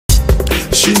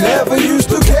She never used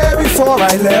to care before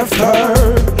I left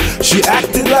her. She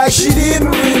acted like she didn't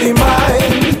really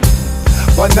mind,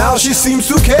 but now she seems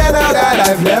to care now that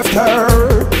I've left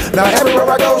her. Now everywhere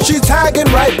I go, she's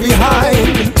tagging right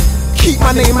behind. Keep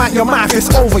my name out your mouth, it's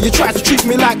over. You try to treat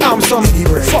me like I'm some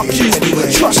fuck you,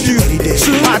 trust you,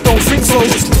 so I don't think so.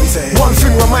 One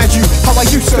thing reminds you how I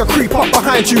used to creep up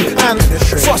behind you and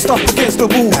thrust up against the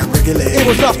wall. It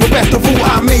was love, but best of all,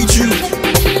 I made you.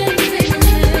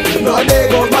 Not a day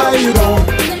goes by you don't.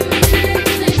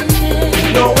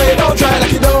 No way, don't try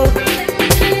like you don't.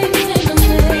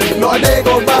 Not a day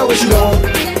goes by with you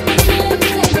don't.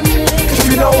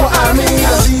 You know what I mean?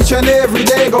 As each and every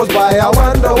day goes by, I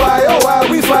wonder why, oh why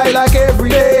we fight like every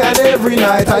day and every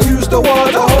night. I used to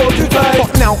want to hold you tight,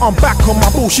 but now I'm back on my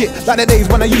bullshit, like the days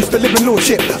when I used to live in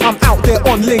lordship. I'm out there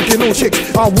on linking all chicks,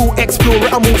 I will explore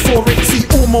it, I'm all for it. See,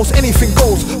 almost anything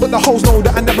goes, but the hoes know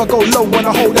that I never go low on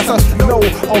a hoe. That's a no,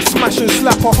 I'll smash and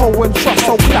slap a hoe and trust,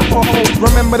 I'll clap a hoe.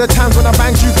 Remember the times when I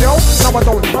banged you, girl? Now I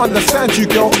don't understand you,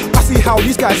 girl. I see how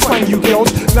these guys find you, girls.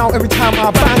 Now every time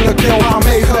I bang a girl, I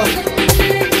make her.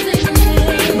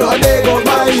 Not a day goes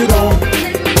by you don't.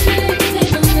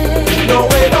 No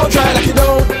way, don't try like you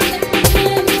don't.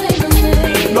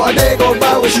 Not a day goes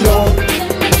by with you don't.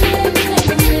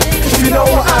 If you know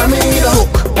what I mean.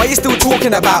 Look, why you still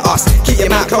talking about us? Keep your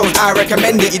mouth closed, I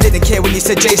recommend it. You didn't care when you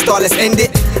said J-Star, let's end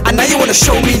it. And now you wanna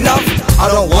show me love? I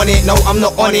don't want it, no, I'm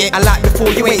not on it. And like before,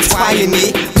 you ain't spying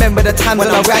me. Remember the time when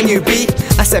I rang you, B?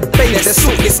 I said, babe, let's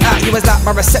sort this out. You was like,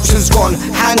 my reception's gone,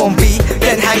 hang on, B.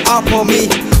 Then hang up on me.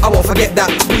 I won't forget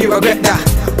that, will you regret that?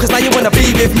 Cause now you wanna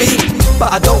be with me, but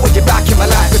I don't want you back in my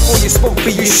life. Before you spoke,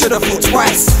 but you should've thought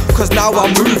twice. Cause now I'm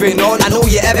moving on, and all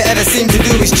you ever seem to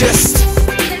do is just.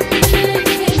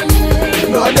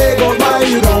 Not a day goes by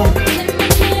you don't.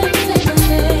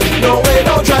 No way,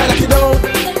 don't try like you don't.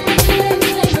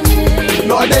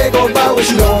 Not a day goes by with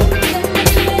you don't.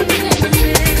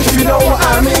 If you know what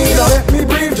I mean, let me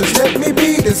breathe, just let me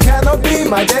be. This cannot be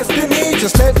my destiny.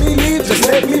 Just let me leave, just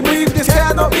let me breathe. This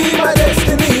cannot be my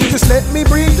destiny. Just let me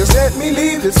breathe, just let me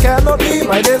leave. This cannot be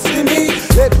my destiny.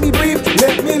 Let me breathe,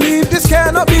 let me leave. This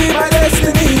cannot be my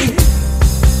destiny.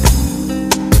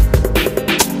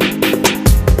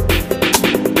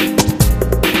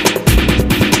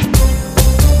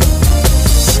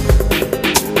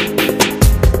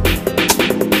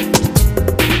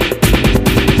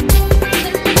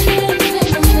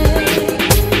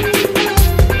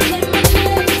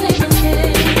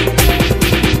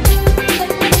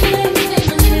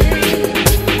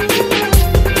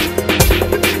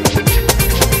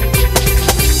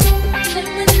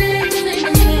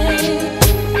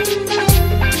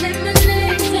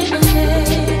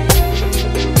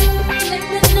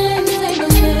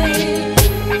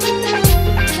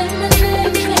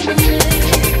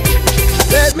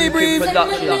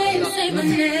 Production.